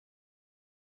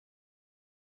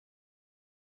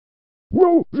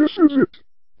Well, this is it.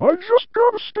 I just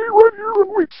gotta stay right here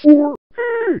and wait for...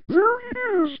 Hey, there he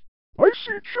is. I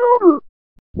see Chowder.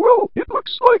 Well, it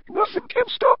looks like nothing can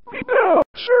stop me now.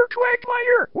 Sir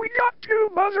Quagmire, we got two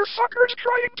motherfuckers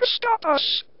trying to stop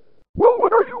us. Well,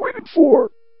 what are you waiting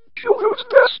for? Kill those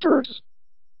bastards.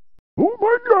 Oh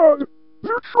my god,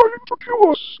 they're trying to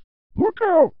kill us. Look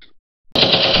out.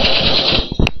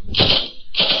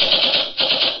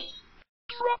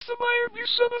 Drop the iron, you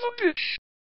son of a bitch.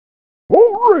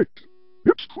 All right,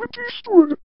 it's Clint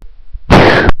Eastwood.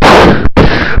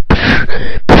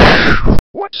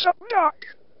 What's up, Doc?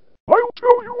 I'll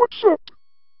tell you what's up.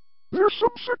 There's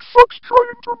some sick fucks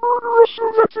trying to murder us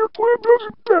so that their plan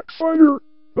doesn't backfire.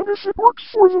 And if it works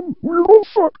for them, we're all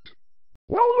fucked.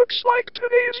 Well, looks like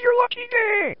today's your lucky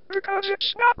day, because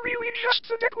it's not really just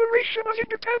the Declaration of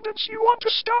Independence you want to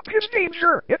stop his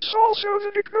danger, it's also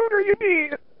the decoder you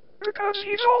need. Because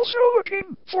he's also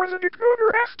looking for the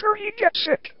decoder after he gets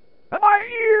it. And I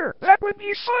hear that when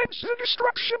he finds the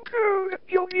destruction code,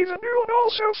 he'll be the new and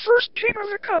also first king of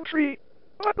the country.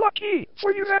 But lucky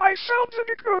for you that I found the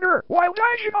decoder while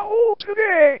dodging a hole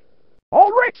today.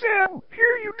 Alright then,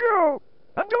 here you go.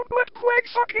 And don't let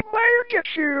Quag-fucking-Mire get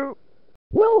you.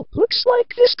 Well, looks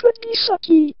like this could be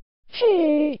sucky.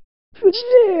 Hey, who's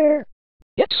there?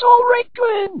 It's alright,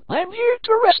 Glenn. I'm here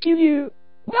to rescue you.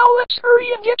 Now let's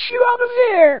hurry and get you out of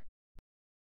there.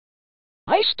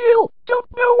 I still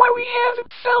don't know why we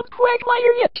haven't found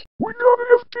Quagmire yet. We gotta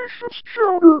have patience,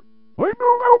 Chowder. I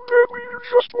know how badly you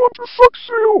just want to fuck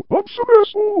sail on some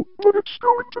asshole, but it's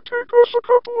going to take us a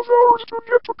couple of hours to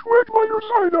get to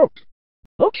Quagmire's hideout.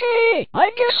 Okay, I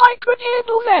guess I could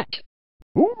handle that.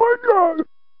 Oh my god!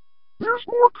 There's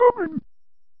more coming!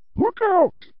 Look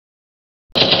out!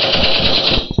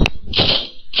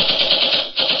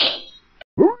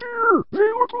 Oh dear! They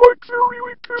look like they're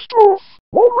really pissed off!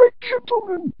 Alright,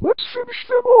 gentlemen, let's finish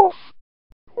them off!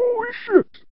 Holy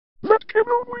shit! That can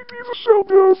only be the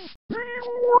sound of the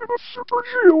evil warden of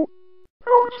Superjail!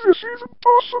 How is this even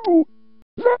possible?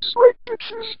 That's right,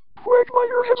 bitches!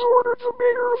 Quagmire has ordered the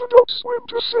mayor of Adult Swim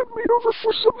to send me over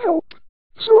for some help.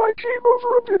 So I came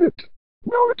over and did it.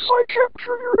 Now it's I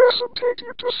capture your ass and take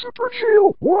you to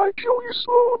Superjail, or I kill you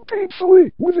slow and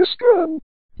painfully with this gun.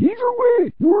 Either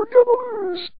way, you're gonna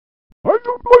lose. I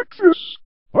don't like this.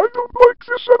 I don't like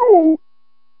this at all.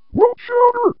 Well,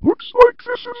 Chowder, looks like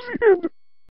this is the end.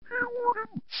 Hey,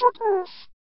 warden, fuck off.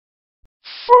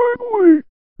 Finally,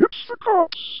 it's the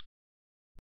cops.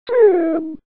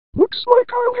 Damn, looks like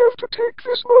I'll have to take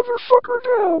this motherfucker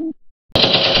down.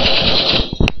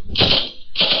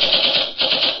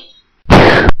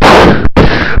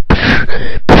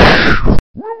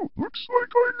 Well, looks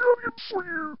like I got him for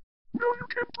you. Now you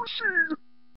can proceed.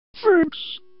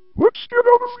 Thanks. Let's get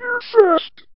out of here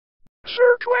fast.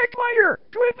 Sir Quagmire,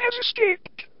 Gwen has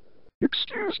escaped.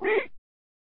 Excuse me?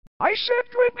 I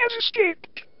said Gwen has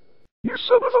escaped. You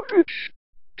son of a bitch.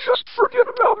 Just forget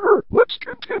about her. Let's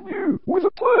continue with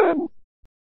the plan.